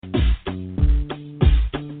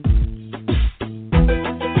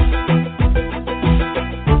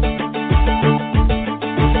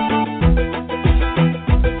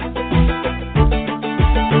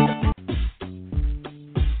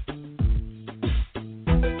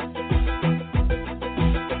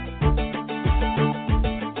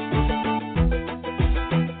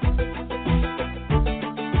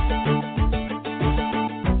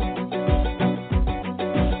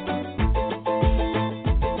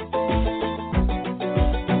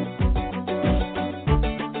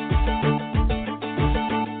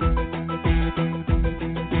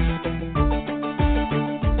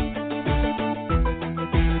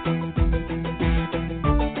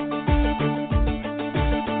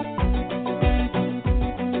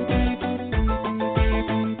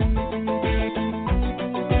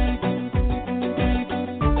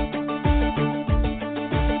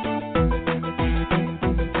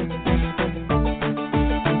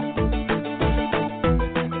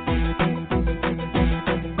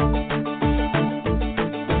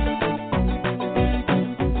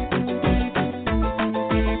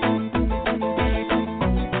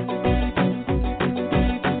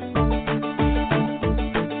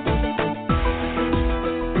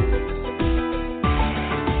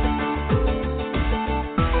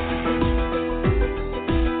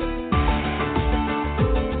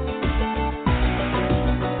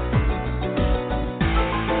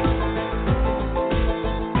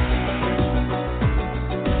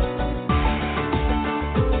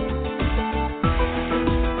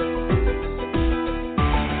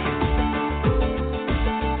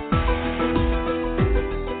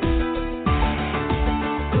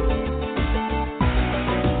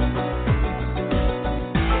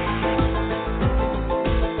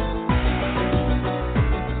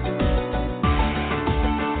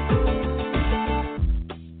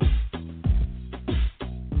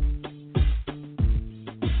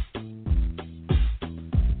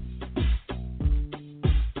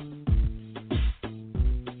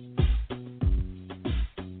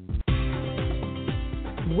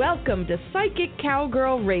Welcome to Psychic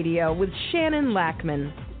Cowgirl Radio with Shannon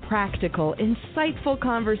Lackman. Practical, insightful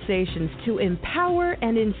conversations to empower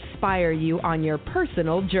and inspire you on your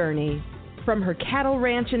personal journey. From her cattle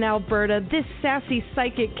ranch in Alberta, this sassy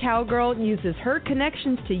psychic cowgirl uses her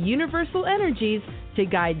connections to universal energies to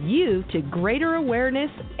guide you to greater awareness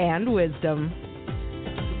and wisdom.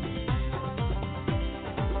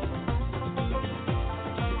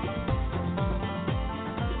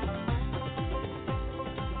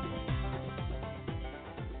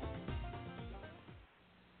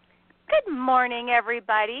 Good morning,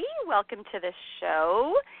 everybody. Welcome to the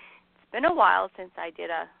show. It's been a while since I did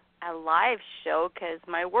a live show because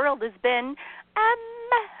my world has been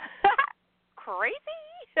crazy,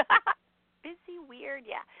 busy, weird,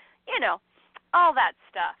 yeah, you know, all that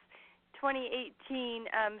stuff. 2018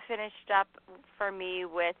 finished up for me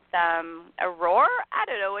with a roar. I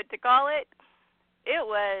don't know what to call it. It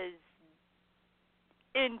was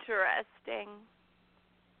interesting.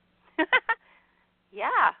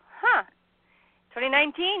 Yeah,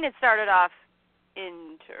 2019, it started off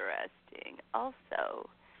interesting also.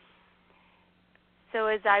 So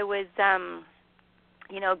as I was,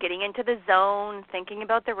 getting into the zone, thinking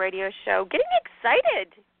about the radio show, getting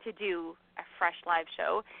excited to do a fresh live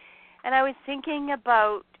show, and I was thinking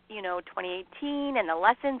about, 2018 and the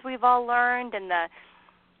lessons we've all learned and the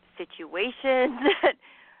situations that,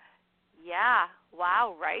 yeah,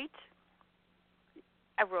 wow, right?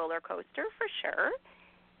 A roller coaster for sure,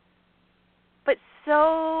 but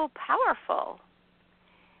so powerful.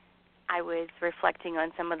 I was reflecting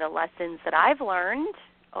on some of the lessons that I've learned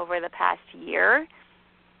over the past year.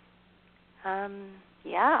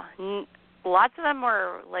 Lots of them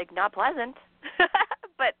were, not pleasant,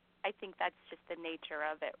 but I think that's just the nature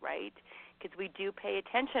of it, right? Because we do pay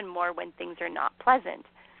attention more when things are not pleasant.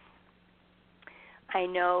 I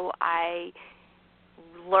know I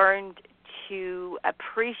learned to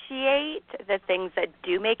appreciate the things that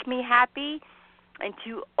do make me happy and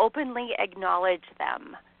to openly acknowledge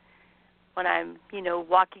them. When I'm,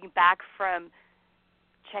 walking back from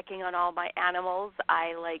checking on all my animals,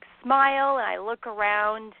 I smile and I look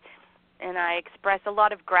around and I express a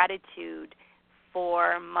lot of gratitude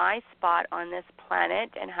for my spot on this planet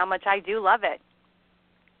and how much I do love it.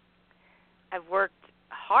 I've worked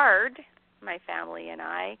hard, my family and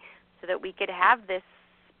I, so that we could have this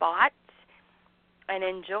spot and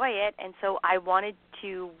enjoy it. And so I wanted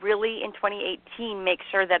to really, in 2018, make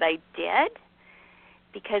sure that I did,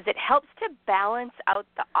 because it helps to balance out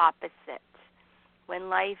the opposite. When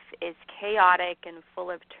life is chaotic and full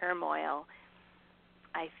of turmoil,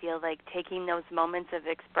 I feel like taking those moments of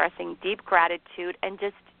expressing deep gratitude and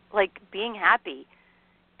just being happy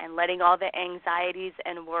and letting all the anxieties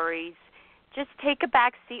and worries just take a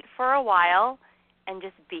back seat for a while and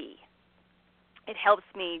just be. It helps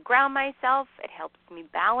me ground myself. It helps me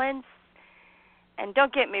balance. And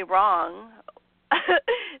don't get me wrong,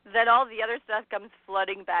 that all the other stuff comes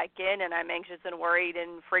flooding back in and I'm anxious and worried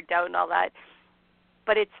and freaked out and all that.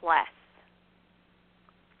 But it's less.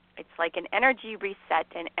 It's like an energy reset,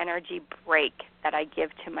 an energy break that I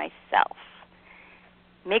give to myself.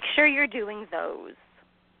 Make sure you're doing those.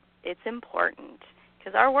 It's important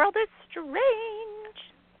because our world is strange.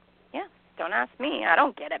 Yeah, don't ask me. I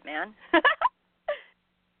don't get it, man.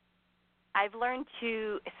 I've learned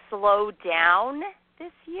to slow down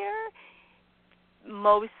this year,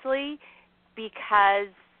 mostly because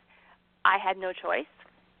I had no choice.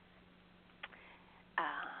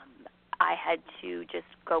 I had to just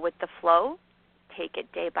go with the flow, take it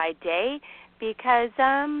day by day, because,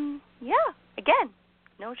 again,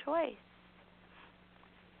 no choice.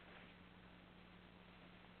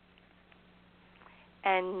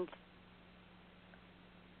 And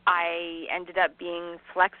I ended up being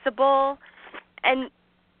flexible. And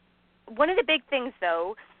one of the big things,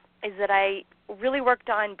 though, is that I really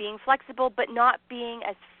worked on being flexible but not being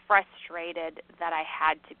as frustrated that I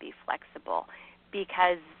had to be flexible,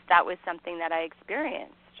 because that was something that I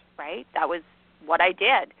experienced, right? That was what I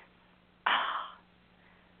did.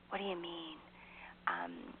 What do you mean?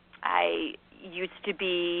 I used to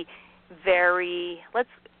be very,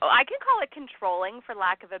 I can call it controlling, for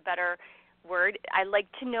lack of a better word. I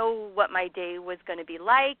like to know what my day was going to be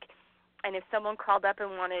like, and if someone called up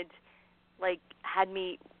and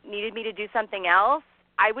needed me to do something else,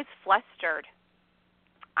 I was flustered.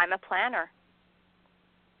 I'm a planner.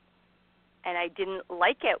 And I didn't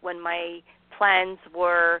like it when my plans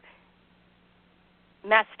were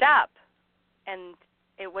messed up and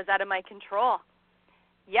it was out of my control.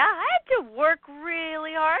 Yeah, I had to work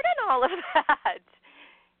really hard on all of that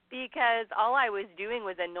because all I was doing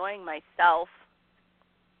was annoying myself,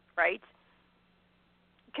 right?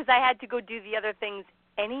 because I had to go do the other things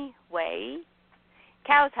anyway.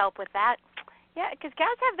 Cows help with that. Yeah, because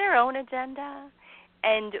cows have their own agenda.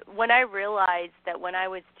 And when I realized that when I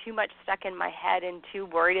was too much stuck in my head and too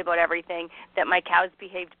worried about everything, that my cows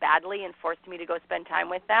behaved badly and forced me to go spend time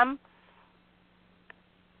with them,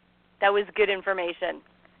 that was good information.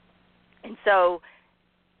 And so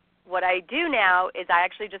what I do now is I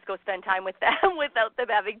actually just go spend time with them without them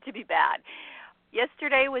having to be bad.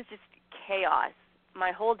 Yesterday was just chaos.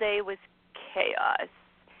 My whole day was chaos.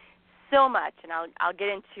 So much, and I'll get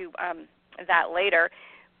into that later.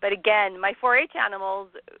 But again, my 4-H animals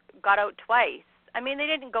got out twice. I mean, they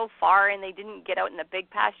didn't go far and they didn't get out in the big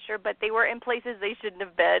pasture, but they were in places they shouldn't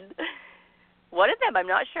have been. One of them, I'm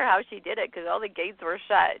not sure how she did it because all the gates were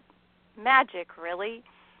shut. Magic, really.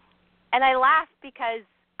 And I laughed because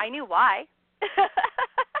I knew why.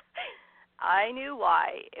 I knew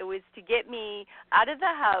why. It was to get me out of the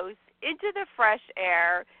house, into the fresh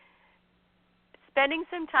air, spending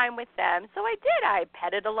some time with them. So I did. I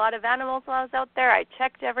petted a lot of animals while I was out there. I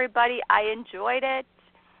checked everybody. I enjoyed it.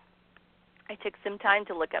 I took some time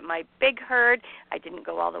to look at my big herd. I didn't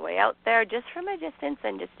go all the way out there, just from a distance,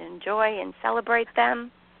 and just enjoy and celebrate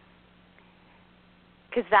them,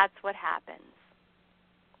 because that's what happens.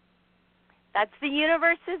 That's the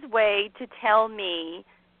universe's way to tell me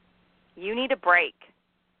you need a break,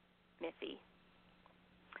 Missy.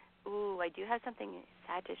 Ooh, I do have something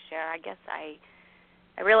sad to share. I guess I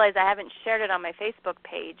realize I haven't shared it on my Facebook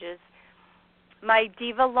pages. My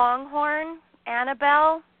diva longhorn,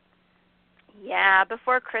 Annabelle, yeah,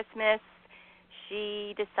 before Christmas,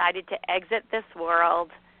 she decided to exit this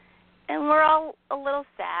world. And we're all a little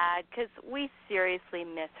sad because we seriously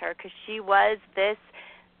miss her because she was this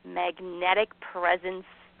magnetic presence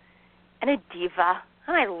and a diva.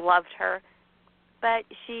 And I loved her. But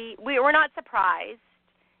we were not surprised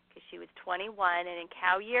because she was 21, and in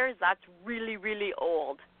cow years, that's really, really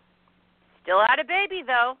old. Still had a baby,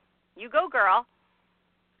 though. You go, girl.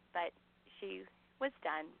 But she was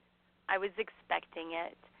done. I was expecting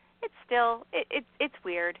it. It's still, it's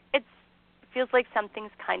weird. It feels like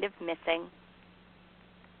something's kind of missing.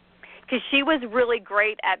 Because she was really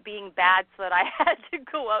great at being bad, so that I had to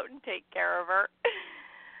go out and take care of her.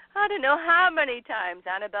 I don't know how many times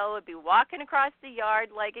Annabelle would be walking across the yard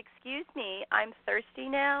like, excuse me, I'm thirsty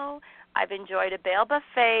now. I've enjoyed a Bale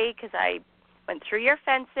buffet because I went through your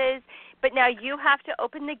fences, but now you have to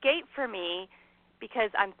open the gate for me because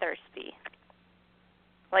I'm thirsty.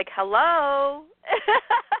 Like, hello?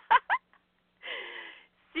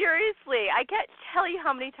 Seriously, I can't tell you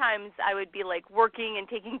how many times I would be, like, working and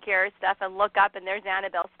taking care of stuff and look up, and there's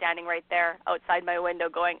Annabelle standing right there outside my window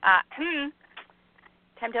going,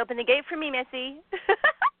 time to open the gate for me, Missy.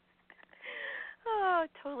 Oh,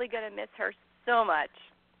 totally going to miss her so much.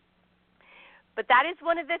 But that is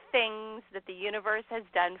one of the things that the universe has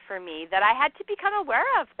done for me that I had to become aware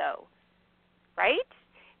of, though, right?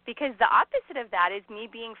 Because the opposite of that is me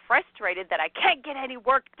being frustrated that I can't get any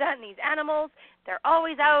work done. These animals, they're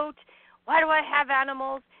always out. Why do I have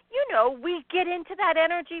animals? You know, we get into that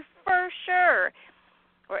energy for sure,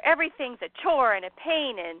 where everything's a chore and a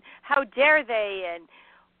pain and how dare they and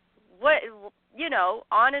what, you know,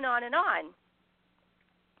 on and on and on.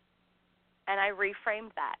 And I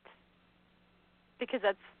reframed that because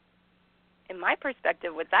that's, in my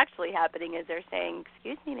perspective, what's actually happening is they're saying,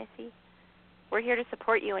 excuse me, Missy, we're here to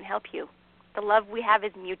support you and help you. The love we have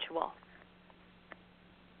is mutual.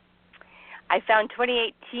 I found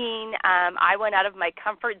 2018, I went out of my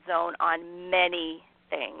comfort zone on many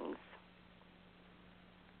things.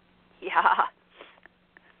 Yeah.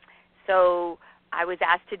 So I was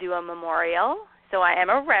asked to do a memorial. So I am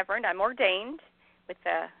a reverend. I'm ordained with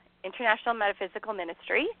the International Metaphysical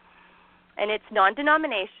Ministry. And it's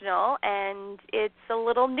non-denominational, and it's a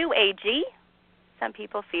little new agey. Some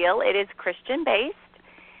people feel it is Christian-based,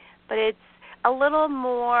 but it's a little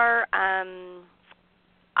more,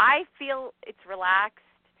 I feel it's relaxed.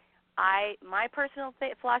 My personal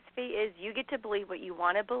philosophy is you get to believe what you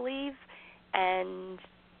want to believe, and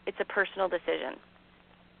it's a personal decision.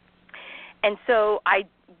 And so I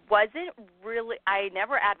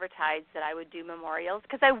never advertised that I would do memorials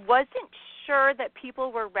because I wasn't sure that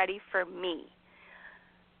people were ready for me.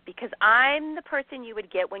 Because I'm the person you would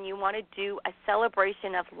get when you want to do a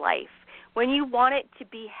celebration of life, when you want it to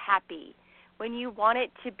be happy, when you want it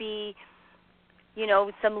to be, you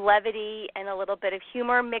know, some levity and a little bit of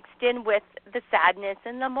humor mixed in with the sadness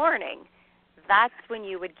and the mourning. That's when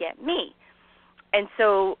you would get me. And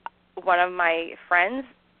so one of my friends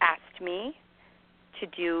asked me to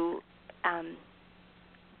do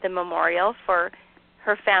the memorial for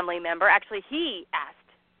her family member. Actually, he asked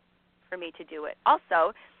for me to do it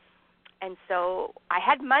also. And so I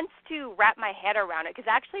had months to wrap my head around it, because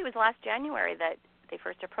actually it was last January that they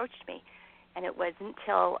first approached me, and it wasn't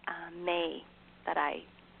until May that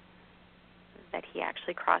he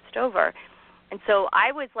actually crossed over. And so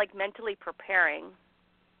I was like mentally preparing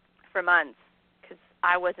for months, because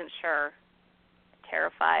I wasn't sure,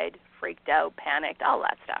 terrified, freaked out, panicked, all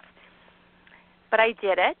that stuff. But I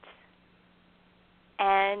did it,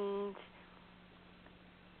 and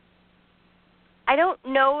I don't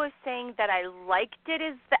know if saying that I liked it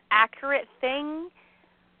is the accurate thing.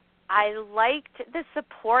 I liked the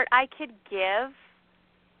support I could give,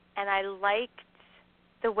 and I liked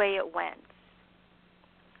the way it went.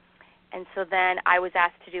 And so then I was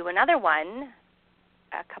asked to do another one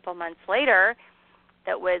a couple months later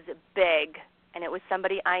that was big, and it was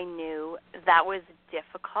somebody I knew. That was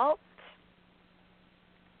difficult,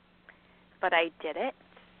 but I did it.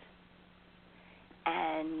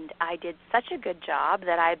 And I did such a good job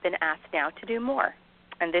that I've been asked now to do more.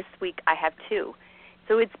 And this week I have 2.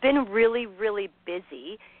 So it's been really, really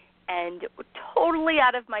busy and totally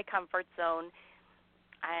out of my comfort zone.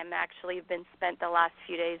 I am actually been spent the last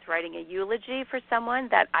few days writing a eulogy for someone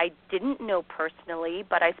that I didn't know personally,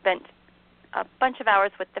 but I spent a bunch of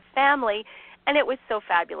hours with the family, and it was so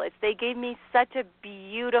fabulous. They gave me such a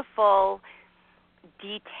beautiful,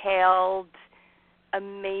 detailed,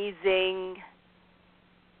 amazing,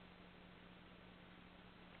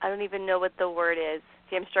 I don't even know what the word is.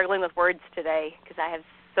 See, I'm struggling with words today because I have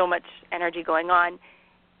so much energy going on.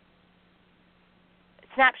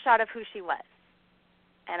 Snapshot of who she was.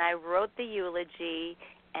 And I wrote the eulogy,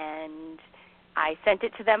 and I sent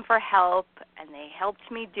it to them for help, and they helped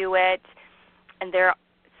me do it. And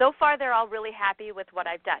so far they're all really happy with what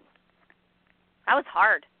I've done. That was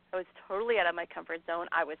hard. I was totally out of my comfort zone.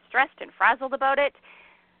 I was stressed and frazzled about it,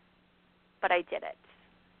 but I did it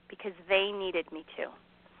because they needed me to.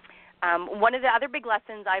 One of the other big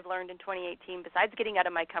lessons I've learned in 2018, besides getting out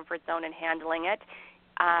of my comfort zone and handling it,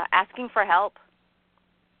 asking for help.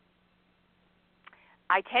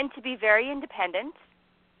 I tend to be very independent,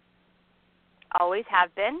 always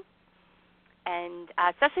have been, and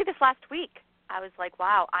especially this last week, I was like,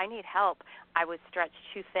 wow, I need help. I was stretched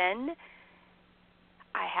too thin.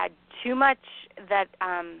 I had too much that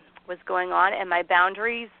was going on, and my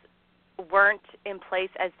boundaries weren't in place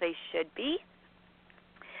as they should be.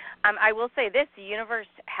 I will say this, the universe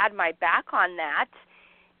had my back on that,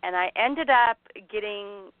 and I ended up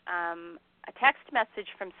getting a text message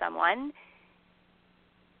from someone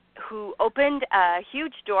who opened a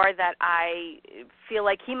huge door that I feel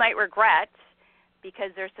like he might regret,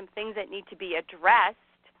 because there's some things that need to be addressed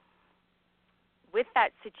with that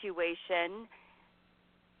situation.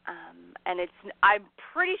 And I'm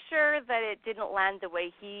pretty sure that it didn't land the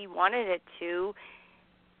way he wanted it to,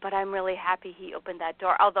 but I'm really happy he opened that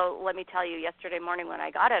door. Although, let me tell you, yesterday morning when I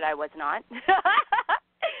got it, I was not.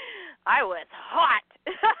 I was hot.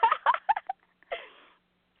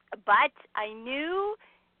 But I knew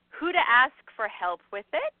who to ask for help with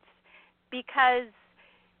it, because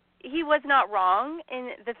he was not wrong in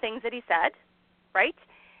the things that he said, right?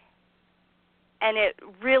 And it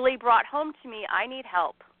really brought home to me, I need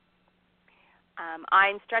help.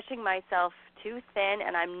 I'm stretching myself too thin,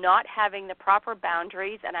 and I'm not having the proper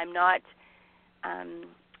boundaries, and I'm not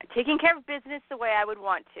taking care of business the way I would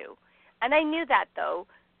want to. And I knew that, though,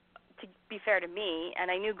 to be fair to me, and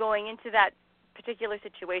I knew going into that particular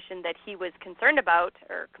situation that he was concerned about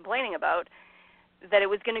or complaining about, that it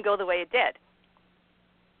was going to go the way it did,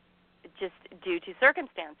 just due to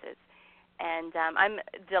circumstances. And I'm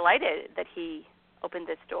delighted that he opened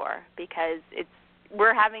this door, because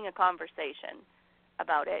we're having a conversation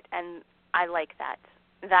about it, and I like that.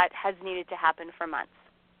 That has needed to happen for months.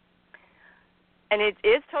 And it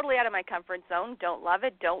is totally out of my comfort zone. Don't love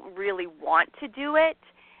it. Don't really want to do it.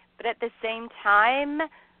 But at the same time,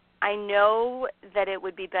 I know that it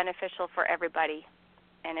would be beneficial for everybody,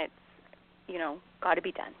 and it's, got to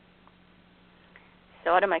be done.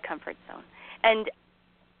 So out of my comfort zone. And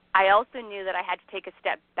I also knew that I had to take a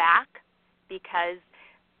step back,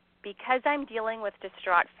 because I'm dealing with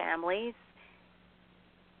distraught families.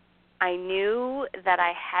 I knew that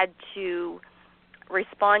I had to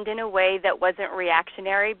respond in a way that wasn't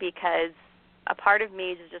reactionary, because a part of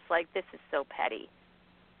me is just like, this is so petty.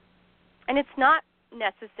 And it's not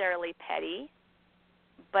necessarily petty,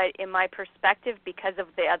 but in my perspective, because of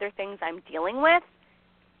the other things I'm dealing with,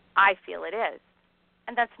 I feel it is.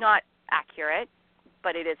 And that's not accurate,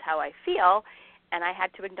 but it is how I feel, and I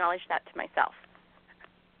had to acknowledge that to myself.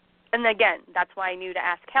 And again, that's why I knew to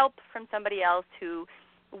ask help from somebody else who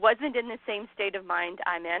wasn't in the same state of mind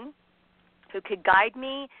I'm in, who could guide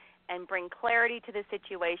me and bring clarity to the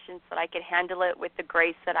situation so that I could handle it with the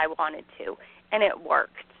grace that I wanted to. And it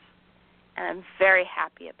worked. And I'm very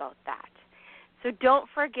happy about that. So don't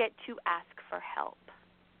forget to ask for help.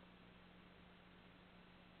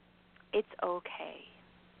 It's okay.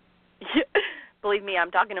 Believe me,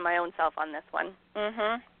 I'm talking to my own self on this one.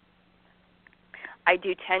 I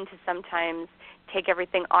do tend to sometimes take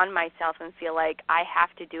everything on myself and feel like I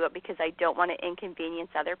have to do it because I don't want to inconvenience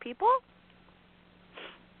other people.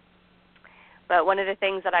 But one of the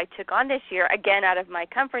things that I took on this year, again out of my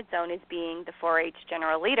comfort zone, is being the 4-H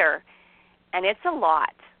general leader. And it's a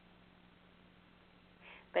lot.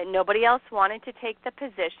 But nobody else wanted to take the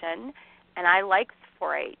position, and I like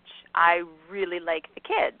 4-H. I really like the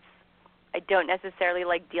kids. I don't necessarily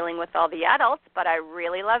like dealing with all the adults, but I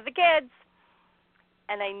really love the kids.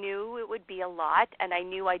 And I knew it would be a lot, and I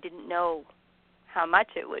knew I didn't know how much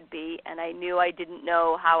it would be, and I knew I didn't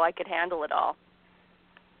know how I could handle it all.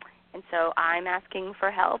 And so I'm asking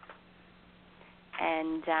for help,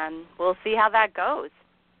 and we'll see how that goes.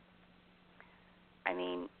 I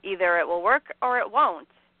mean, either it will work or it won't.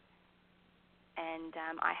 And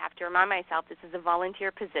I have to remind myself this is a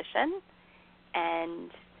volunteer position, and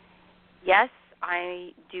yes,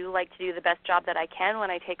 I do like to do the best job that I can when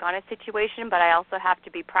I take on a situation, but I also have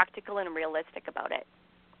to be practical and realistic about it.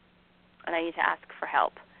 And I need to ask for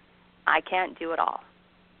help. I can't do it all.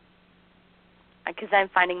 Because I'm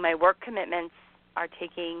finding my work commitments are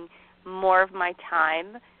taking more of my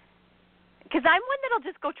time. Because I'm one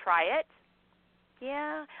that'll just go try it.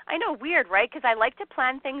 Yeah, I know, weird, right? Because I like to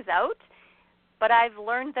plan things out, but I've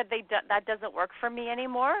learned that that doesn't work for me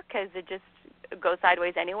anymore because it just goes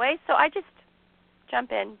sideways anyway. So I just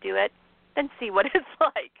jump in, do it, then see what it's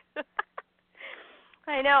like.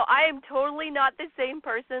 I know, I am totally not the same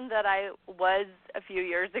person that I was a few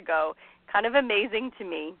years ago. Kind of amazing to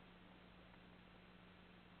me.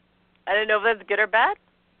 I don't know if that's good or bad.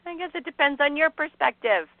 I guess it depends on your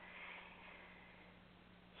perspective.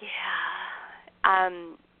 Yeah.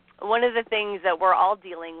 One of the things that we're all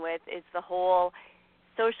dealing with is the whole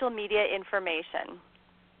social media information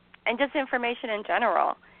and just information in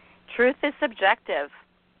general. Truth is subjective.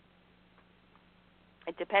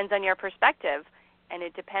 It depends on your perspective, and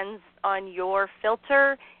it depends on your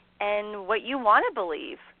filter and what you want to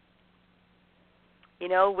believe. You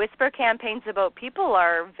know, whisper campaigns about people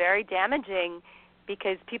are very damaging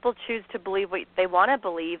because people choose to believe what they want to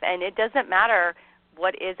believe, and it doesn't matter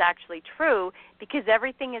what is actually true because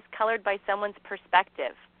everything is colored by someone's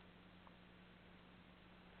perspective.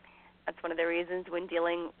 That's one of the reasons when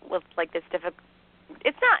dealing with like this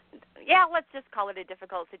let's just call it a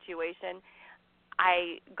difficult situation.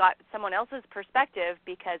 I got someone else's perspective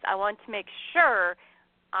because I want to make sure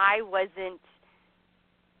I wasn't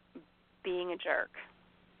being a jerk.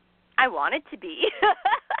 I wanted to be.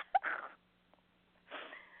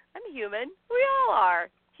 I'm human. We all are.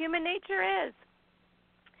 Human nature is.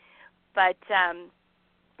 But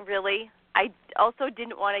really, I also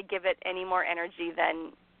didn't want to give it any more energy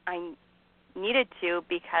than I needed to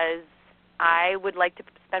because I would like to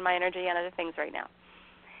spend my energy on other things right now.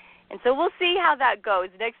 And so we'll see how that goes.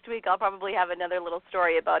 Next week I'll probably have another little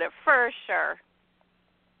story about it for sure.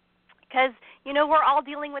 Because, you know, we're all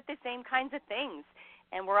dealing with the same kinds of things.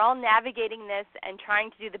 And we're all navigating this and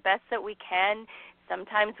trying to do the best that we can.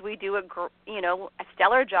 Sometimes we do a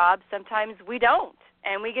stellar job. Sometimes we don't.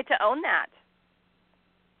 And we get to own that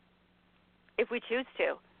if we choose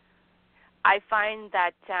to. I find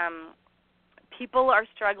that people are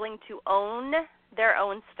struggling to own their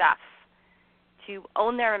own stuff, to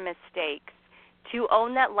own their mistakes, to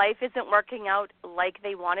own that life isn't working out like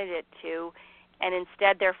they wanted it to, and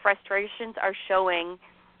instead their frustrations are showing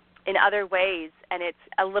in other ways, and it's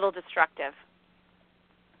a little destructive.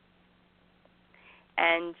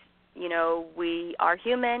 And, you know, we are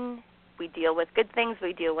human. We deal with good things.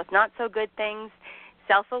 We deal with not so good things.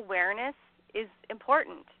 Self-awareness is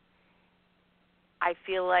important. I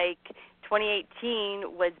feel like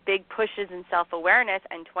 2018 was big pushes in self-awareness,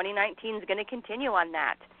 and 2019 is going to continue on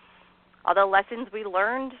that. All the lessons we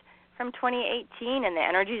learned from 2018 and the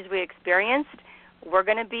energies we experienced, we're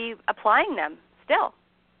going to be applying them still.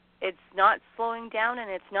 It's not slowing down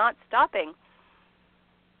and it's not stopping.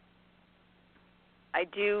 I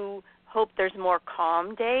do hope there's more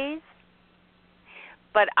calm days,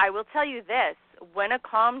 but I will tell you this. When a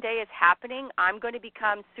calm day is happening, I'm going to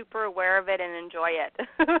become super aware of it and enjoy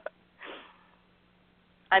it.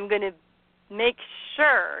 I'm going to make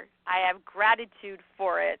sure I have gratitude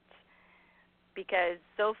for it because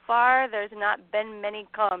so far there's not been many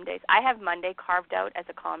calm days. I have Monday carved out as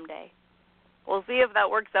a calm day. We'll see if that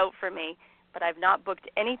works out for me, but I've not booked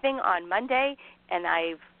anything on Monday, and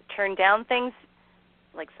I've turn down things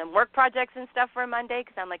like some work projects and stuff for Monday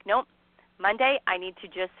because I'm like, nope, Monday I need to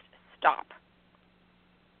just stop.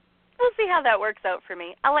 We'll see how that works out for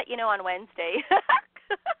me. I'll let you know on Wednesday.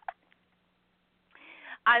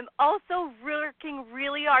 I'm also working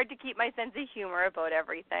really hard to keep my sense of humor about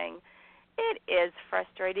everything. It is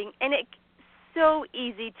frustrating, and it's so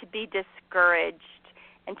easy to be discouraged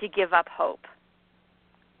and to give up hope.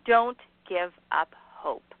 Don't give up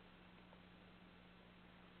hope.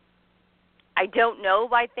 I don't know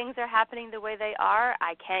why things are happening the way they are.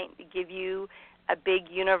 I can't give you a big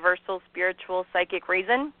universal spiritual psychic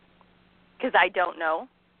reason because I don't know.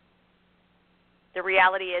 The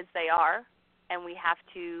reality is they are, and we have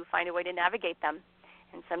to find a way to navigate them.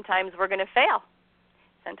 And sometimes we're going to fail.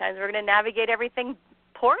 Sometimes we're going to navigate everything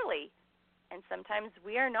poorly, and sometimes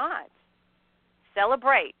we are not.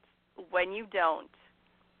 Celebrate when you don't.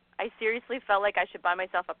 I seriously felt like I should buy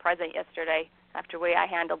myself a present yesterday after the way I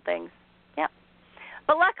handled things. Yeah.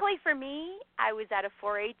 But luckily for me, I was at a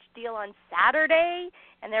 4-H deal on Saturday,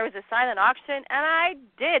 and there was a silent auction, and I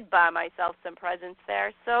did buy myself some presents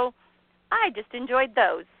there, so I just enjoyed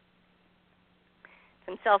those.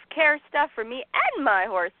 Some self-care stuff for me and my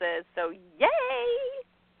horses, so yay!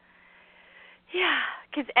 Yeah,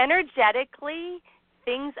 because energetically,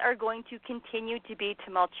 things are going to continue to be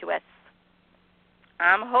tumultuous.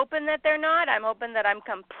 I'm hoping that they're not. I'm hoping that I'm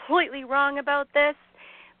completely wrong about this.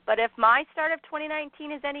 But if my start of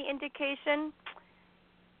 2019 is any indication,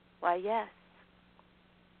 why, yes.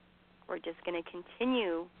 We're just going to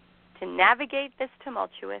continue to navigate this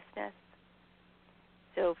tumultuousness.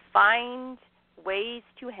 So find ways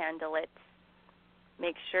to handle it.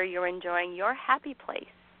 Make sure you're enjoying your happy place.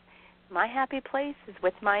 My happy place is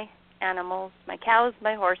with my animals, my cows,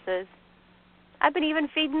 my horses. I've been even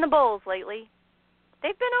feeding the bulls lately.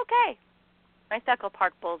 They've been okay. My Thetford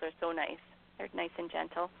Park bulls are so nice. They're nice and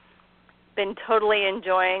gentle. Been totally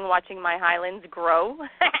enjoying watching my Highlands grow.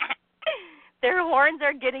 Their horns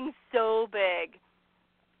are getting so big.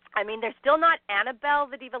 I mean, they're still not Annabelle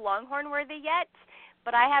the Diva Longhorn worthy yet,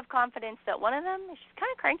 but I have confidence that one of them, she's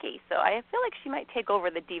kind of cranky, so I feel like she might take over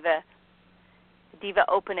the diva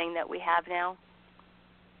opening that we have now.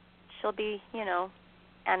 She'll be,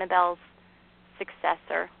 Annabelle's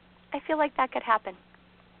successor. I feel like that could happen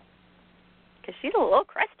because she's a little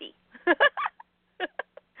crusty.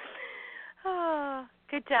 Oh,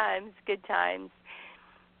 good times, good times.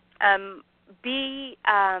 Be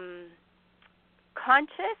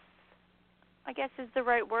conscious, I guess is the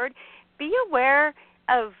right word. Be aware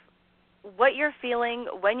of what you're feeling,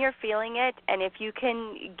 when you're feeling it, and if you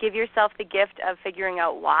can give yourself the gift of figuring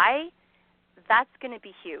out why, that's going to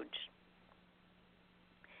be huge.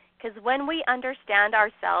 Because when we understand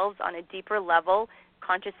ourselves on a deeper level,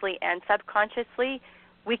 consciously and subconsciously,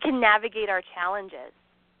 we can navigate our challenges.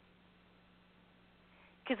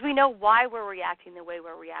 Because we know why we're reacting the way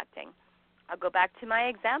we're reacting. I'll go back to my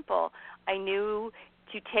example. I knew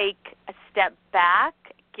to take a step back,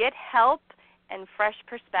 get help, and fresh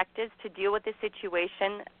perspectives to deal with the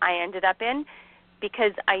situation I ended up in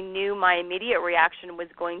because I knew my immediate reaction was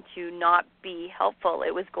going to not be helpful.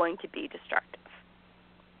 It was going to be destructive.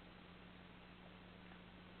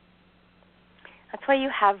 That's why you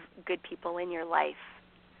have good people in your life.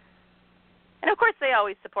 And, of course, they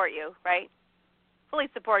always support you, right? Fully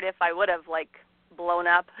support if I would have, blown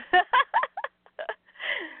up.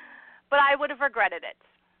 But I would have regretted it.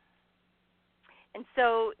 And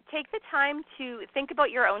so take the time to think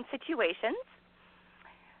about your own situations.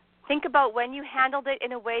 Think about when you handled it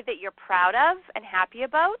in a way that you're proud of and happy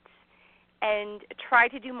about, and try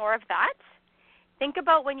to do more of that. Think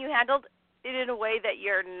about when you handled it in a way that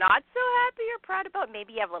you're not so happy or proud about.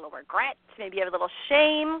 Maybe you have a little regret. Maybe you have a little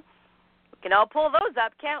shame. We can all pull those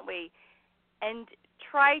up, can't we? And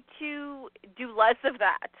try to do less of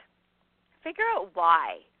that. Figure out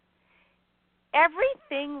why.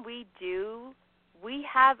 Everything we do, we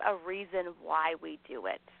have a reason why we do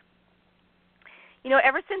it.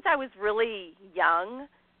 Ever since I was really young,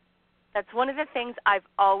 that's one of the things I've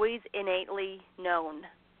always innately known.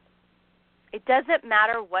 It doesn't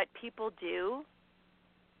matter what people do,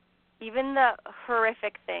 even the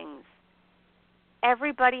horrific things.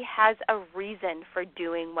 Everybody has a reason for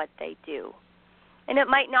doing what they do. And it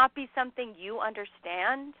might not be something you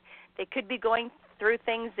understand. They could be going through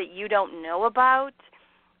things that you don't know about.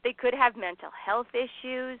 They could have mental health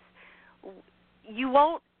issues. You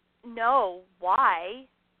won't know why,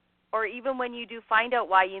 or even when you do find out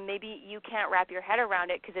why, maybe you can't wrap your head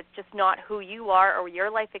around it because it's just not who you are or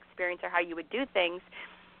your life experience or how you would do things.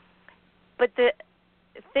 But the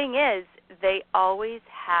thing is, they always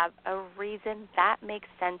have a reason that makes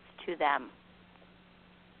sense to them.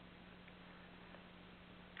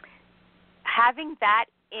 having that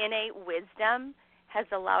innate wisdom has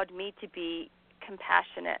allowed me to be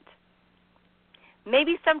compassionate.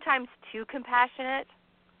 Maybe sometimes too compassionate.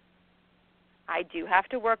 I do have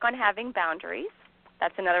to work on having boundaries.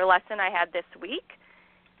 That's another lesson I had this week,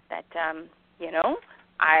 that,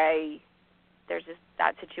 there's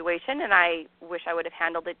that situation, and I wish I would have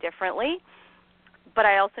handled it differently. But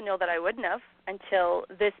I also know that I wouldn't have until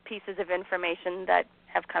this pieces of information that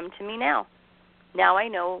have come to me now. Now I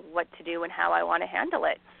know what to do and how I want to handle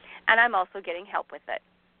it. And I'm also getting help with it.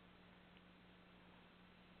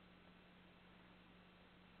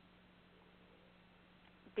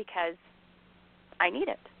 Because I need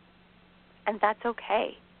it. And that's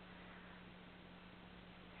okay.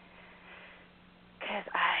 Because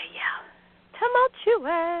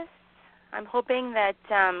tumultuous. I'm hoping that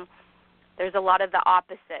there's a lot of the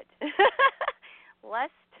opposite.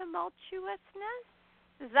 Less tumultuousness?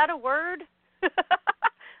 Is that a word?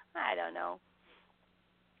 I don't know.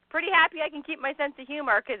 Pretty happy I can keep my sense of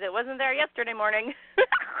humor because it wasn't there yesterday morning.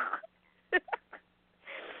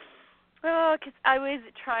 Oh, because I was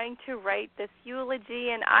trying to write this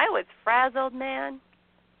eulogy, and I was frazzled, man.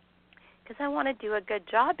 Because I want to do a good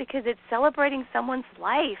job because it's celebrating someone's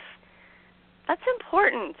life. That's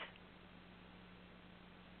important.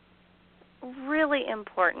 Really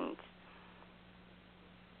important.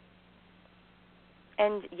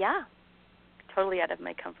 And, yeah, totally out of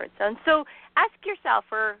my comfort zone. So ask yourself,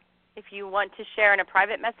 or if you want to share in a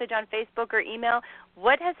private message on Facebook or email,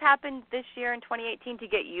 what has happened this year in 2018 to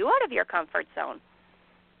get you out of your comfort zone?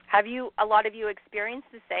 Have a lot of you experienced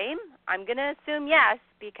the same? I'm going to assume yes,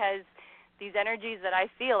 because these energies that I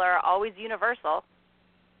feel are always universal.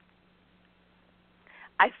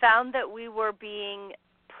 I found that we were being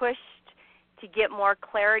pushed to get more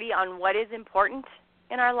clarity on what is important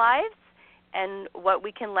in our lives and what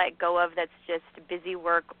we can let go of that's just busy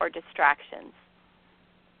work or distractions.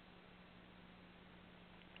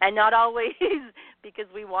 And not always because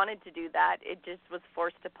we wanted to do that. It just was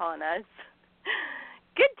forced upon us.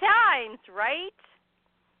 Good times, right?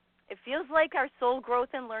 It feels like our soul growth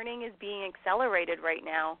and learning is being accelerated right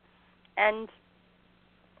now. And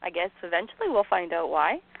I guess eventually we'll find out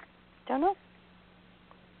why. Don't know.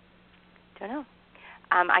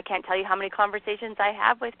 I can't tell you how many conversations I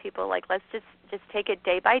have with people like, let's just take it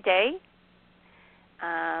day by day.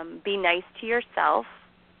 Be nice to yourself.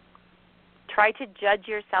 Try to judge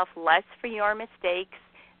yourself less for your mistakes.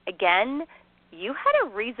 Again, you had a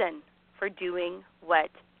reason for doing what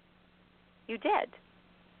you did.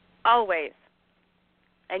 Always.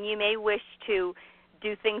 And you may wish to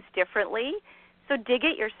do things differently. So dig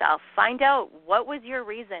at yourself. Find out, what was your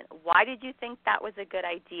reason? Why did you think that was a good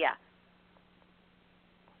idea?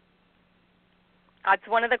 That's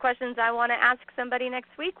one of the questions I want to ask somebody next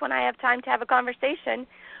week when I have time to have a conversation.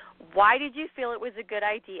 Why did you feel it was a good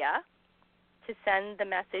idea to send the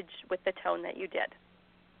message with the tone that you did?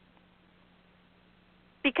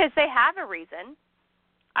 Because they have a reason.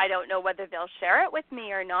 I don't know whether they'll share it with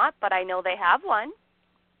me or not, but I know they have one.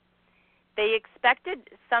 They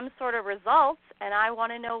expected some sort of results, and I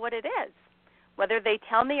want to know what it is. Whether they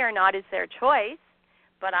tell me or not is their choice,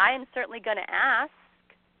 but I am certainly going to ask.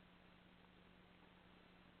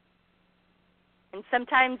 And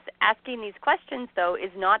sometimes asking these questions, though,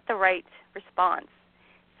 is not the right response.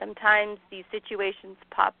 Sometimes these situations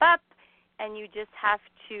pop up, and you just have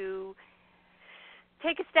to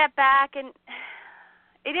take a step back, and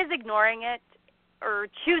it is ignoring it or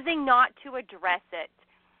choosing not to address it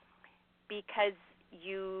because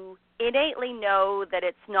you innately know that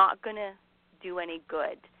it's not going to do any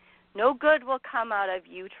good. No good will come out of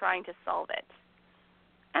you trying to solve it.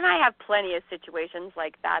 And I have plenty of situations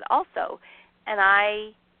like that also. And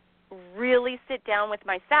I really sit down with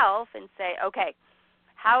myself and say, okay,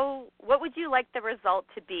 what would you like the result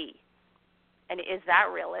to be? And is that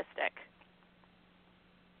realistic?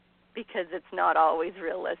 Because it's not always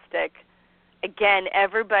realistic. Again,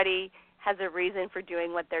 everybody has a reason for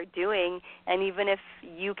doing what they're doing, and even if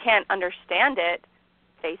you can't understand it,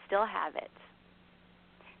 they still have it.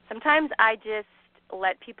 Sometimes I just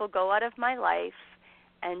let people go out of my life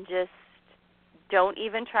and just don't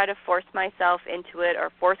even try to force myself into it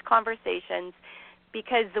or force conversations,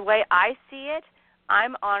 because the way I see it,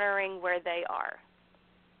 I'm honoring where they are.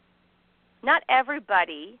 Not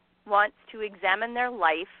everybody wants to examine their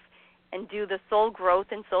life and do the soul growth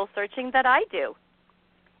and soul searching that I do.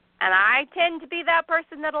 And I tend to be that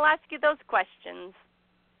person that will ask you those questions.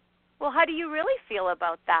 Well, how do you really feel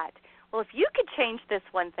about that? Well, if you could change this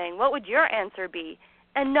one thing, what would your answer be?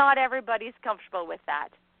 And not everybody's comfortable with that.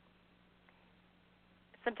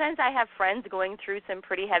 Sometimes I have friends going through some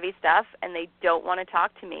pretty heavy stuff, and they don't want to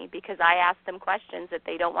talk to me because I ask them questions that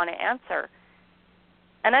they don't want to answer.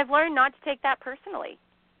 And I've learned not to take that personally.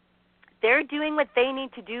 They're doing what they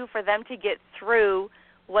need to do for them to get through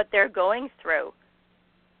what they're going through.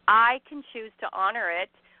 I can choose to honor it,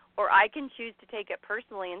 or I can choose to take it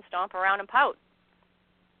personally and stomp around and pout.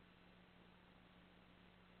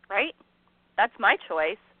 Right? That's my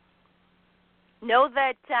choice. Know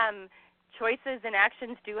that choices and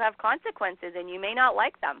actions do have consequences, and you may not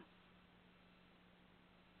like them.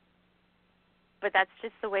 But that's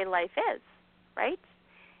just the way life is, right?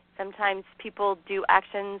 Sometimes people do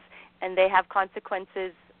actions and they have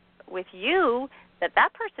consequences with you that that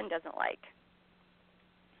person doesn't like.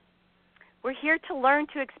 We're here to learn,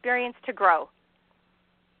 to experience, to grow,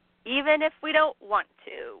 even if we don't want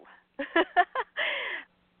to.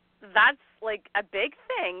 That's like a big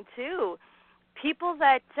thing, too. People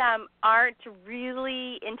that aren't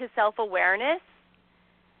really into self-awareness,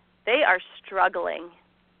 they are struggling.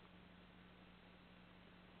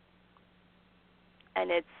 And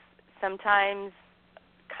it's sometimes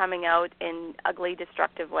coming out in ugly,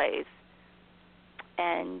 destructive ways.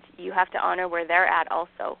 And you have to honor where they're at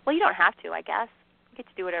also. Well, you don't have to, I guess. You get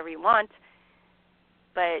to do whatever you want.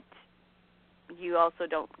 But you also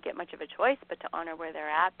don't get much of a choice but to honor where they're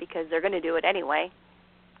at, because they're going to do it anyway.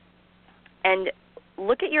 And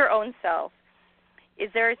look at your own self. Is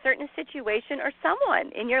there a certain situation or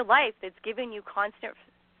someone in your life that's giving you constant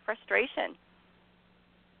frustration?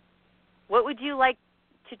 What would you like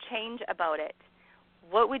to change about it?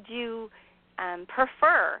 What would you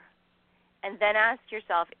prefer? And then ask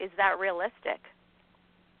yourself, is that realistic?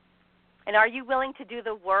 And are you willing to do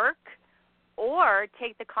the work or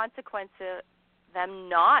take the consequence of them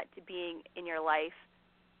not being in your life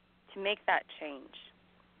to make that change?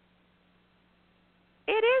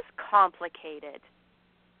 It is complicated.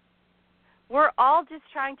 We're all just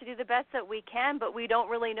trying to do the best that we can, but we don't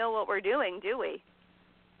really know what we're doing, do we?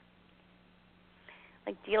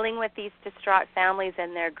 Like dealing with these distraught families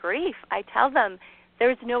and their grief, I tell them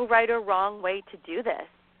there's no right or wrong way to do this.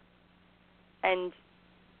 And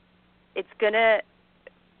it's going to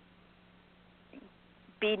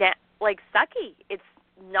be like sucky. It's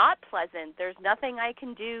not pleasant. There's nothing I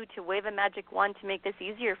can do to wave a magic wand to make this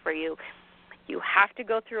easier for you. You have to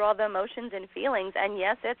go through all the emotions and feelings, and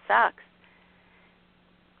yes, it sucks.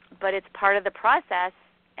 But it's part of the process,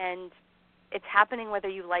 and it's happening whether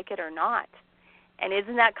you like it or not. And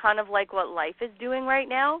isn't that kind of like what life is doing right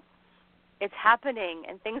now? It's happening,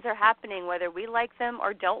 and things are happening whether we like them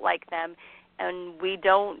or don't like them, and we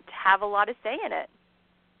don't have a lot of say in it.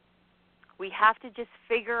 We have to just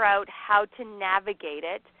figure out how to navigate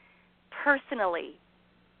it personally.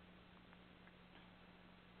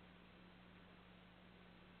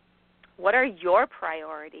 What are your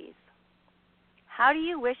priorities? How do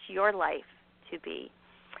you wish your life to be?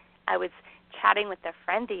 I was chatting with a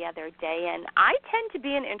friend the other day, and I tend to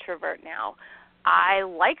be an introvert now. I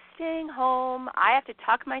like staying home. I have to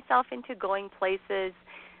talk myself into going places.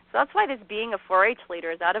 So that's why this being a 4-H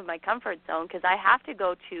leader is out of my comfort zone, because I have to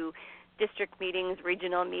go to district meetings,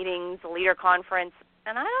 regional meetings, a leader conference,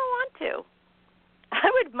 and I don't want to.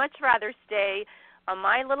 I would much rather stay on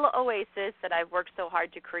my little oasis that I've worked so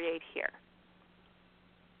hard to create here.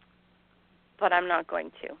 But I'm not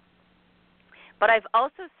going to. But I've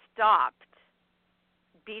also stopped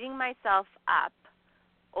beating myself up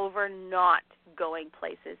over not going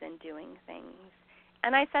places and doing things.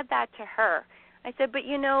 And I said that to her. I said, but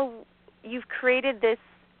you know, you've created this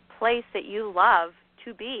place that you love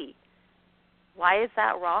to be. Why is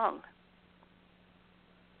that wrong?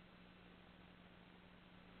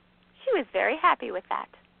 She was very happy with that,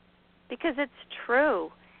 because it's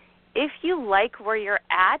true. If you like where you're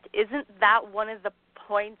at, isn't that one of the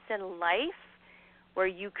points in life where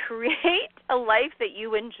you create a life that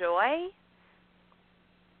you enjoy?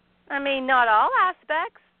 I mean, not all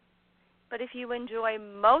aspects, but if you enjoy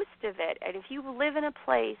most of it, and if you live in a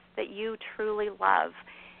place that you truly love,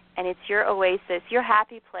 and it's your oasis, your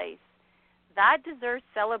happy place, that deserves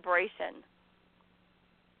celebration,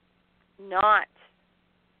 not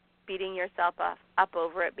beating yourself up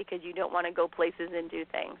over it because you don't want to go places and do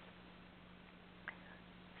things.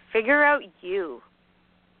 Figure out you.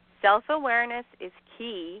 Self-awareness is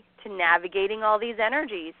key to navigating all these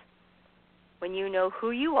energies. When you know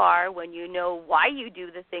who you are, when you know why you do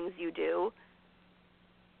the things you do,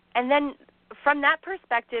 and then from that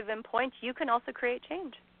perspective and point, you can also create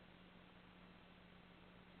change.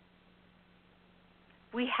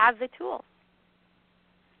 We have the tools.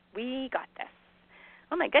 We got this.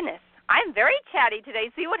 Oh, my goodness. I'm very chatty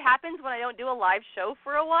today. See what happens when I don't do a live show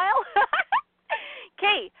for a while?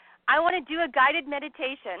 Okay, I want to do a guided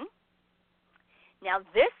meditation. Now,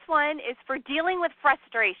 this one is for dealing with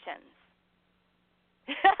frustrations.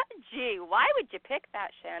 Gee, why would you pick that,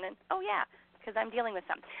 Shannon? Oh, yeah, because I'm dealing with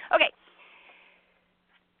some. Okay,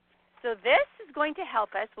 so this is going to help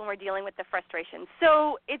us when we're dealing with the frustration.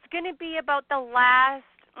 So it's going to be about the last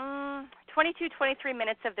 22, 23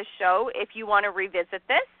 minutes of the show if you want to revisit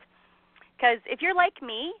this. Because if you're like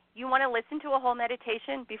me, you want to listen to a whole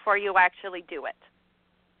meditation before you actually do it.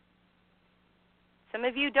 Some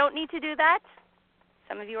of you don't need to do that.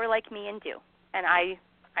 Some of you are like me and do. And I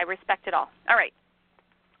respect it all. All right.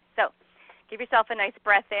 So give yourself a nice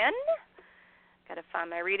breath in. Got to find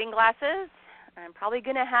my reading glasses. I'm probably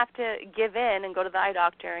going to have to give in and go to the eye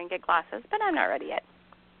doctor and get glasses, but I'm not ready yet.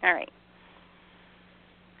 All right.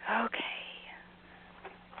 Okay.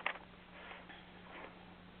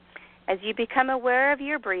 As you become aware of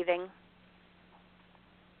your breathing,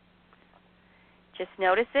 just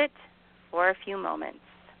notice it for a few moments.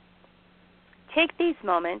 Take these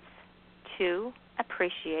moments to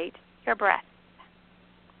appreciate your breath.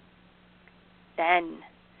 Then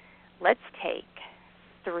let's take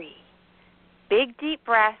 3 big deep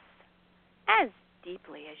breaths, as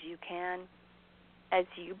deeply as you can, as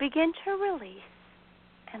you begin to release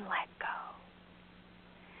and let go.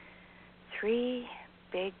 3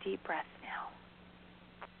 big deep breaths now.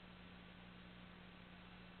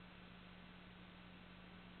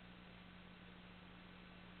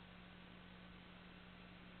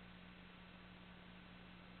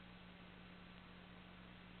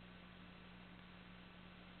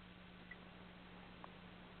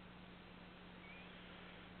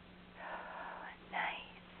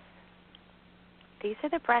 These are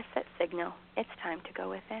the breaths that signal it's time to go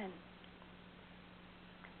within.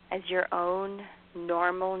 As your own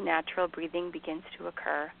normal, natural breathing begins to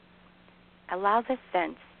occur, allow the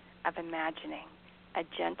sense of imagining a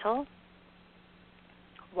gentle,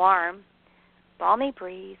 warm, balmy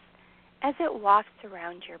breeze as it wafts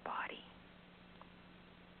around your body,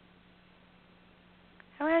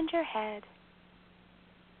 around your head,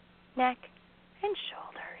 neck, and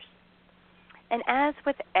shoulders. And as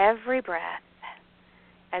with every breath,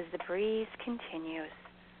 as the breeze continues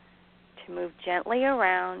to move gently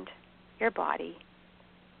around your body,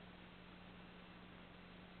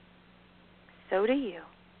 so do you,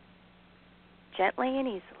 gently and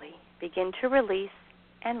easily, begin to release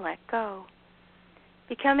and let go,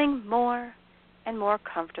 becoming more and more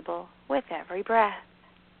comfortable with every breath.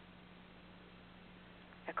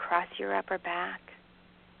 Across your upper back,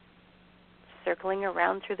 circling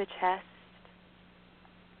around through the chest,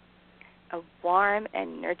 a warm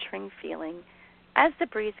and nurturing feeling as the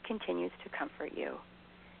breeze continues to comfort you,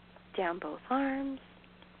 down both arms,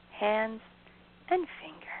 hands, and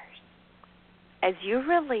fingers, as you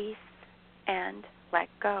release and let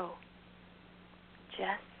go,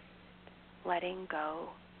 just letting go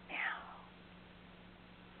now.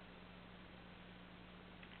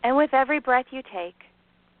 And with every breath you take,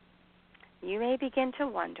 you may begin to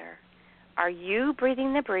wonder, are you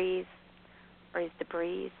breathing the breeze, or is the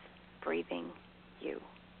breeze breathing you?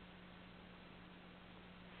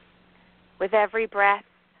 With every breath,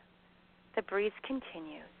 the breeze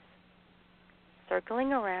continues,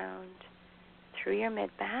 circling around through your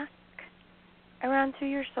mid-back, around through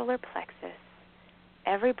your solar plexus,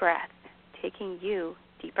 every breath taking you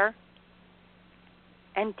deeper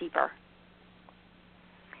and deeper,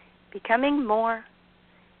 becoming more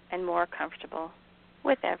and more comfortable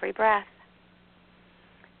with every breath.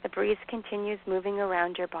 The breeze continues moving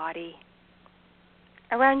around your body,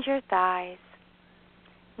 around your thighs,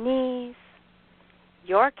 knees,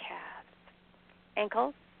 your calves,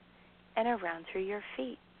 ankles, and around through your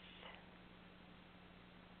feet.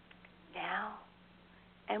 Now,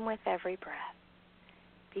 and with every breath,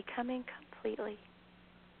 becoming completely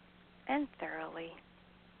and thoroughly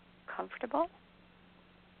comfortable,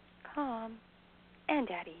 calm, and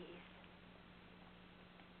at ease.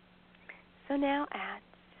 So now at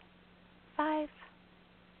 5,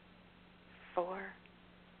 4,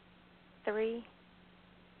 3,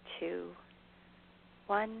 2,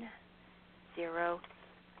 1, 0.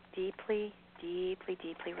 Deeply, deeply,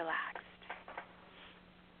 deeply relaxed.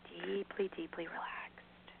 Deeply, deeply relaxed.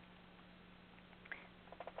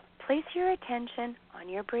 Place your attention on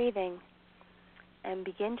your breathing and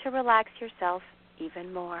begin to relax yourself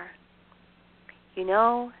even more. You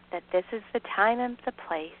know that this is the time and the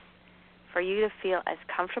place for you to feel as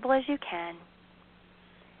comfortable as you can.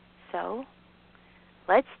 So,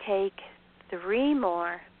 let's take 3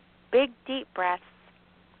 more big, deep breaths,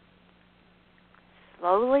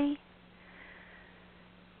 slowly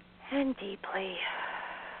and deeply.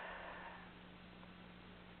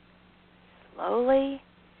 slowly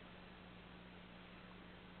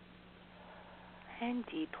and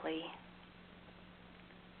deeply.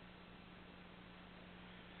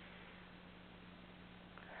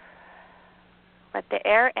 Let the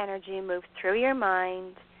air energy move through your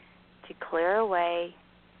mind to clear away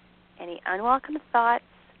any unwelcome thoughts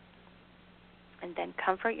and then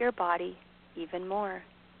comfort your body even more.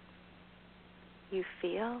 You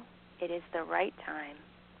feel it is the right time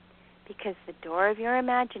because the door of your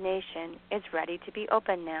imagination is ready to be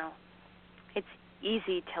opened now. It's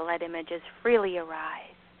easy to let images freely arise.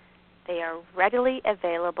 They are readily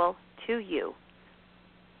available to you.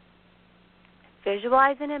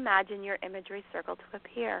 Visualize and imagine your imagery circle to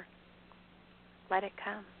appear. Let it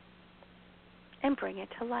come and bring it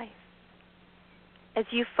to life. As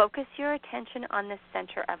you focus your attention on the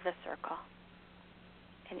center of the circle,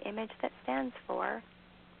 an image that stands for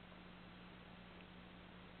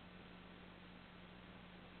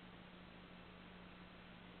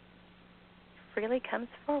freely comes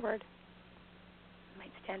forward. It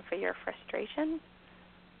might stand for your frustration,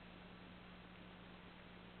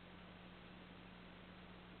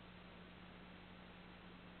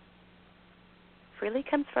 freely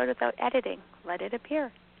comes forward without editing. Let it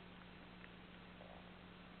appear.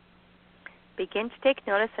 Begin to take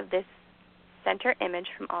notice of this center image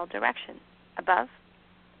from all directions, above,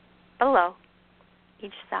 below,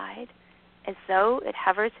 each side, as though it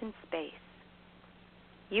hovers in space.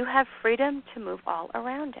 You have freedom to move all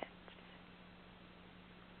around it.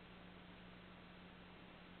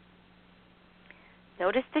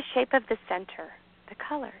 Notice the shape of the center, the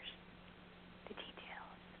colors, the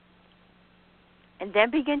details. And then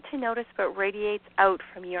begin to notice what radiates out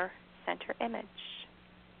from your center image.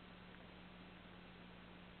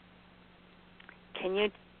 Can you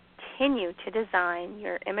continue to design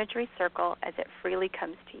your imagery circle as it freely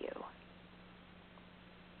comes to you,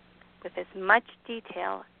 with as much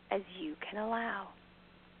detail as you can allow?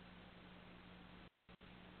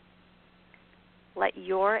 Let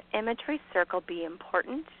your imagery circle be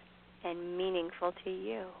important and meaningful to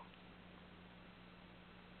you.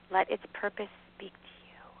 Let its purpose speak to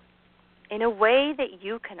you in a way that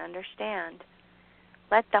you can understand.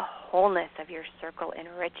 Let the wholeness of your circle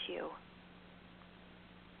enrich you.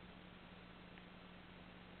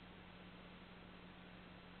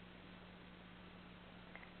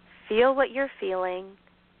 Feel what you're feeling,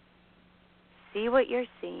 see what you're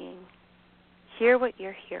seeing, hear what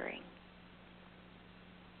you're hearing.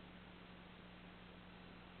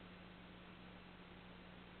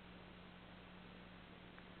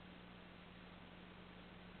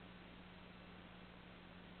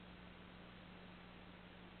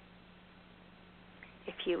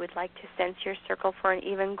 If you would like to sense your circle for an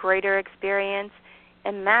even greater experience,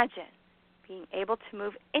 imagine being able to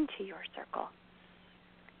move into your circle.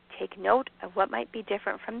 Take note of what might be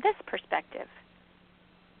different from this perspective.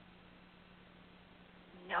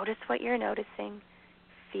 Notice what you're noticing,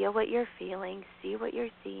 feel what you're feeling, see what you're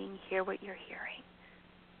seeing, hear what you're hearing.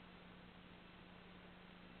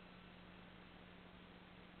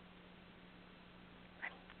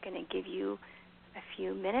 I'm going to give you a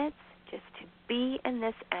few minutes just to be in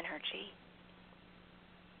this energy.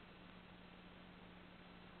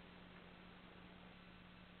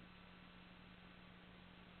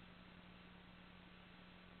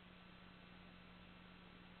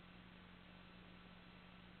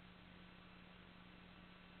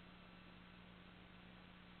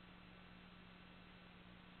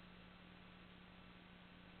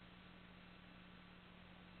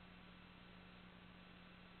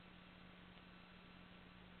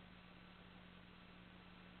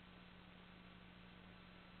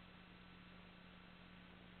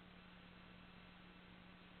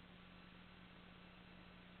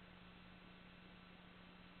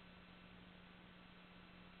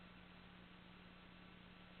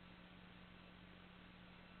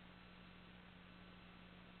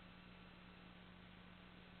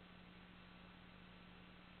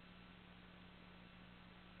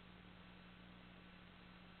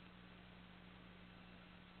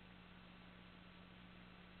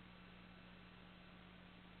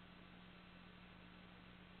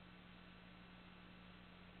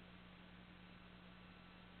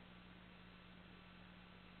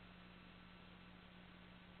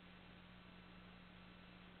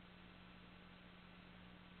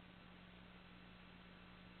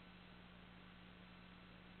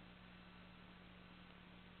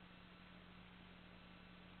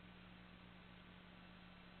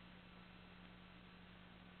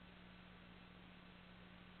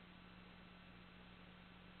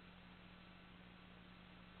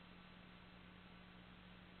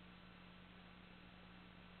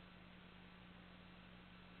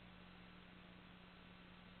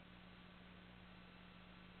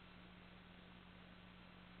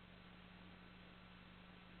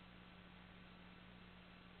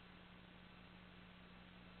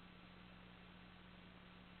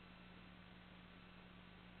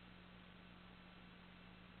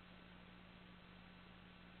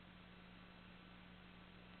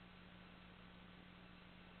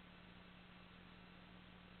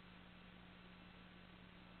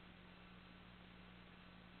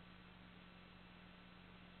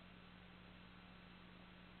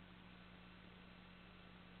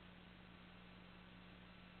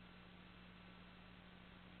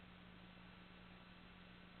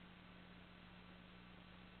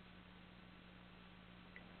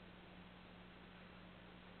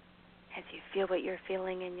 As you feel what you're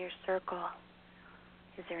feeling in your circle,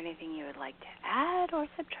 is there anything you would like to add or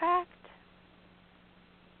subtract?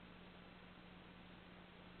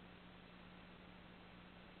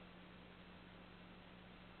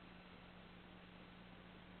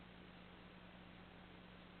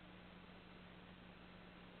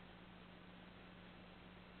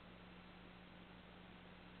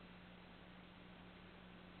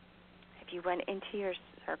 If you went into your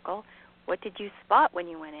circle, what did you spot when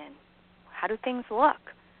you went in? How do things look?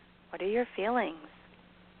 What are your feelings?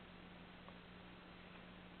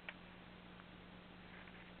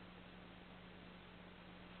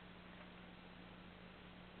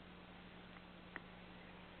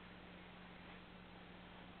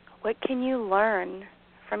 What can you learn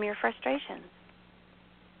from your frustrations?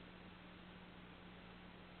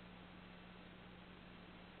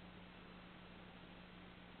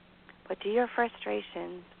 What do your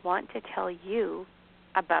frustrations want to tell you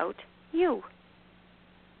about you?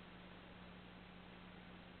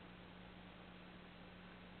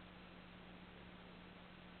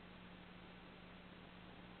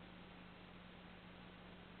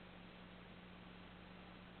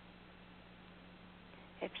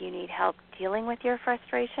 If you need help dealing with your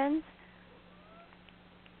frustrations,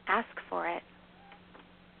 ask for it.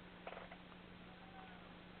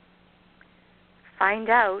 Find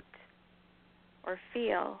out or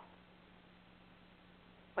feel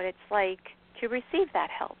what it's like to receive that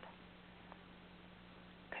help.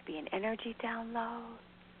 Could be an energy download,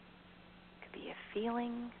 could be a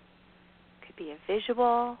feeling, could be a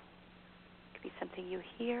visual, could be something you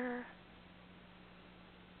hear.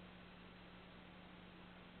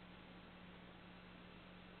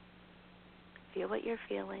 Feel what you're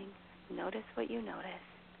feeling, notice what you notice,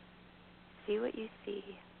 see what you see,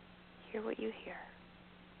 hear what you hear.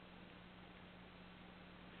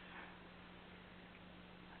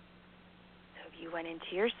 You went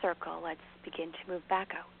into your circle, let's begin to move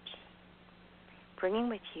back out, bringing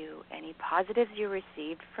with you any positives you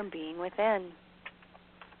received from being within.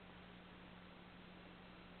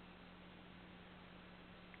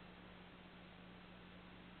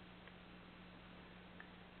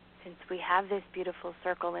 Since we have this beautiful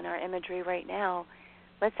circle in our imagery right now,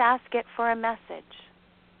 let's ask it for a message.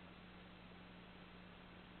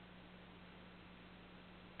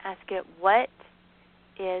 Ask it, what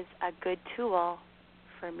is a good tool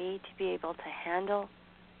for me to be able to handle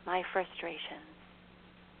my frustrations?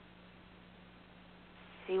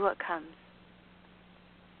 See what comes.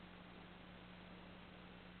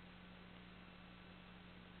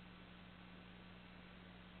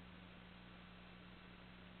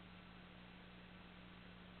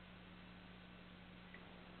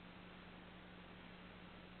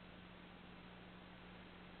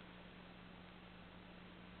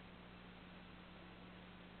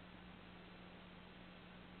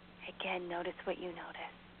 Again, notice what you notice.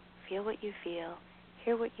 Feel what you feel.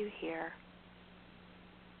 Hear what you hear.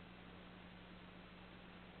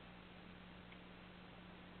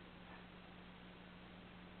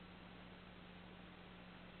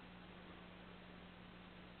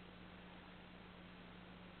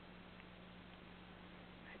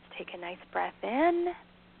 Let's take a nice breath in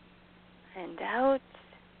and out.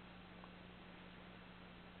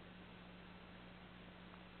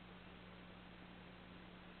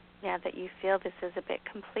 Now that you feel this is a bit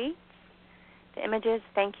complete, the images,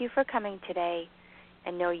 thank you for coming today,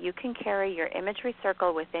 and know you can carry your imagery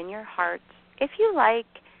circle within your heart, if you like,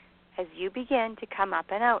 as you begin to come up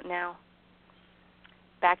and out now,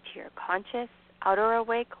 back to your conscious, outer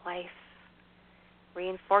awake life,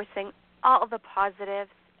 reinforcing all the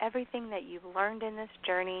positives, everything that you've learned in this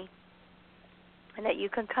journey, and that you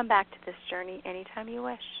can come back to this journey anytime you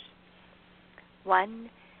wish. 1,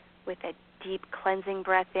 with a deep cleansing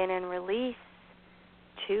breath in and release.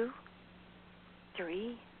 2,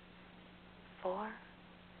 3, 4,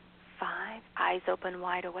 5, eyes open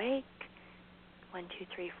wide awake. 1, 2,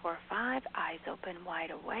 3, 4, 5, eyes open wide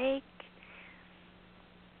awake.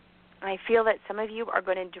 I feel that some of you are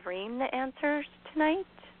going to dream the answers tonight.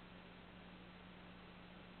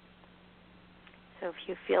 So if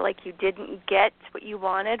you feel like you didn't get what you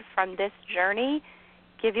wanted from this journey,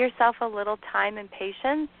 give yourself a little time and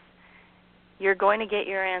patience. You're going to get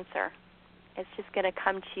your answer. It's just going to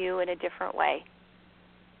come to you in a different way.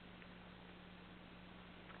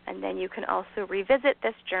 And then you can also revisit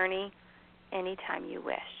this journey anytime you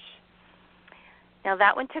wish. Now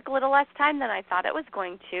that one took a little less time than I thought it was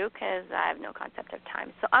going to, because I have no concept of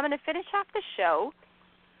time. So I'm going to finish off the show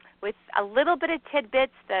with a little bit of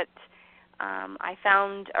tidbits that I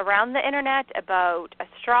found around the internet about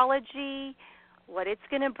astrology, what it's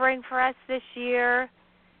going to bring for us this year,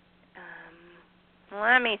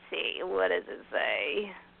 Let me see. What does it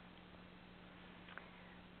say?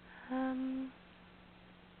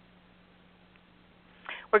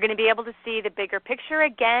 We're going to be able to see the bigger picture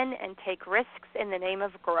again and take risks in the name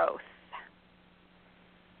of growth.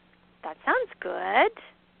 That sounds good.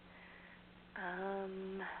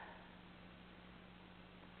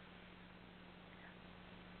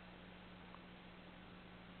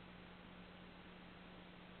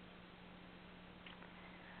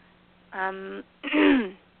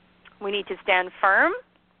 We need to stand firm.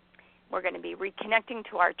 We're going to be reconnecting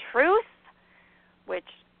to our truth, which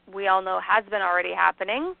we all know has been already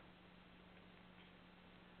happening.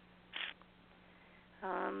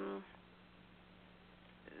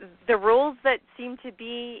 The rules that seem to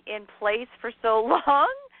be in place for so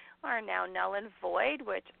long are now null and void,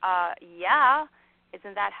 which,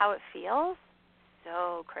 isn't that how it feels?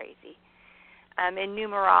 So crazy. In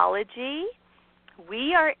numerology,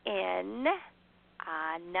 we are in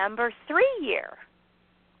number 3 year.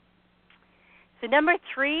 So number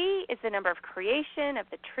 3 is the number of creation, of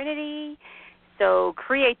the Trinity. So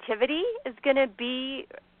creativity is going to be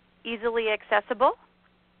easily accessible.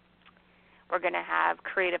 We're going to have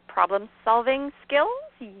creative problem-solving skills.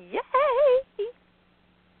 Yay!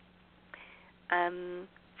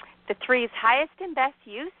 The 3's highest and best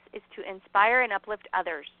use is to inspire and uplift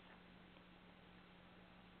others.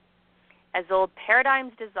 As old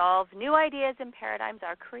paradigms dissolve, new ideas and paradigms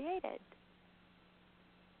are created.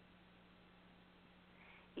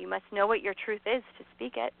 You must know what your truth is to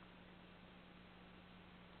speak it.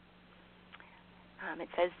 It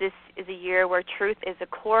says this is a year where truth is a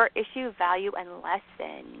core issue, value, and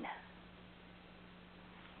lesson.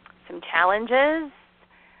 Some challenges.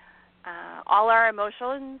 All our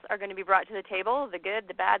emotions are going to be brought to the table, the good,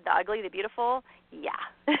 the bad, the ugly, the beautiful. Yeah.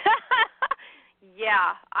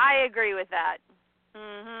 Yeah, I agree with that.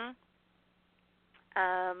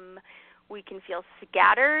 We can feel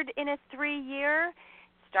scattered in a 3 year,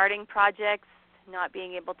 starting projects, not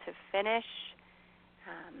being able to finish.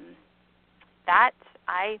 That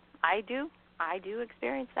I do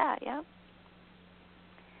experience that. Yeah.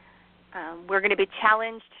 We're going to be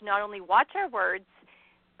challenged to not only watch our words,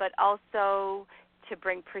 but also to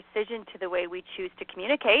bring precision to the way we choose to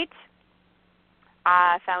communicate.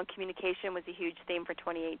 I found communication was a huge theme for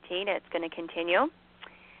 2018, and it's going to continue.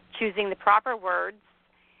 Choosing the proper words,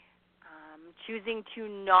 choosing to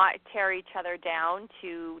not tear each other down,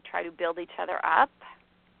 to try to build each other up.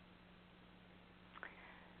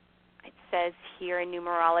 It says here in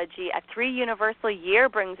numerology, a 3 universal year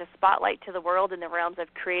brings a spotlight to the world in the realms of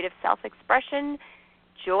creative self-expression,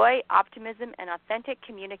 joy, optimism, and authentic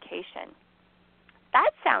communication.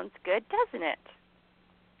 That sounds good, doesn't it?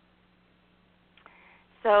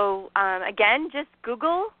 So, again, just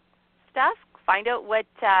Google stuff. Find out what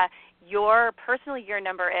your personal year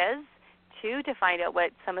number is, too, to find out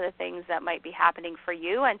what some of the things that might be happening for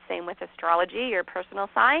you, and same with astrology, your personal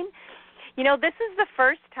sign. You know, this is the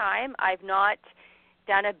first time I've not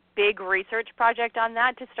done a big research project on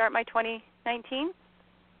that to start my 2019.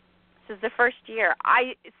 This is the first year.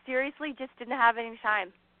 I seriously just didn't have any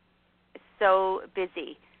time. So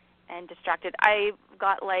busy and distracted. I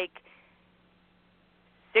got like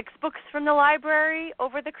 6 books from the library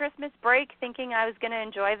over the Christmas break thinking I was going to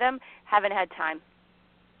enjoy them. Haven't had time.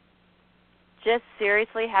 Just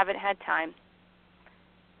seriously haven't had time,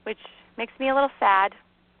 which makes me a little sad.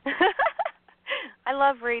 I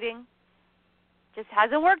love reading. Just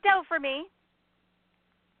hasn't worked out for me.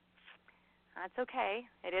 That's okay.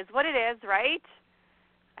 It is what it is, right?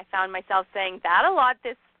 I found myself saying that a lot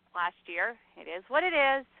this last year. It is what it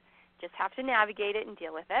is. Just have to navigate it and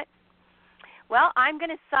deal with it. Well, I'm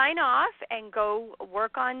going to sign off and go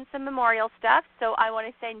work on some memorial stuff. So I want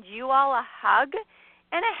to send you all a hug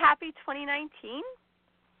and a happy 2019.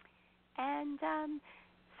 And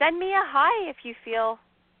send me a hi if you feel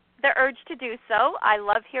the urge to do so. I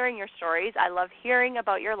love hearing your stories. I love hearing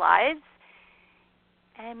about your lives.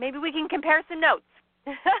 And maybe we can compare some notes.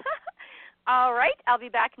 All right. I'll be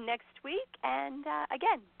back next week. And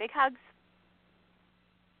again, big hugs.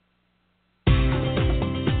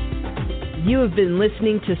 You have been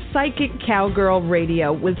listening to Psychic Cowgirl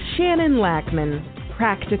Radio with Shannon Lackman.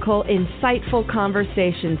 Practical, insightful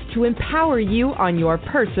conversations to empower you on your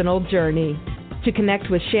personal journey. To connect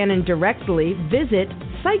with Shannon directly, visit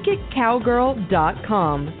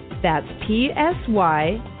PsychicCowgirl.com. That's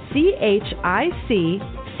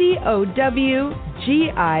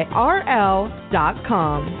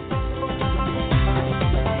PsychicCowgirl.com.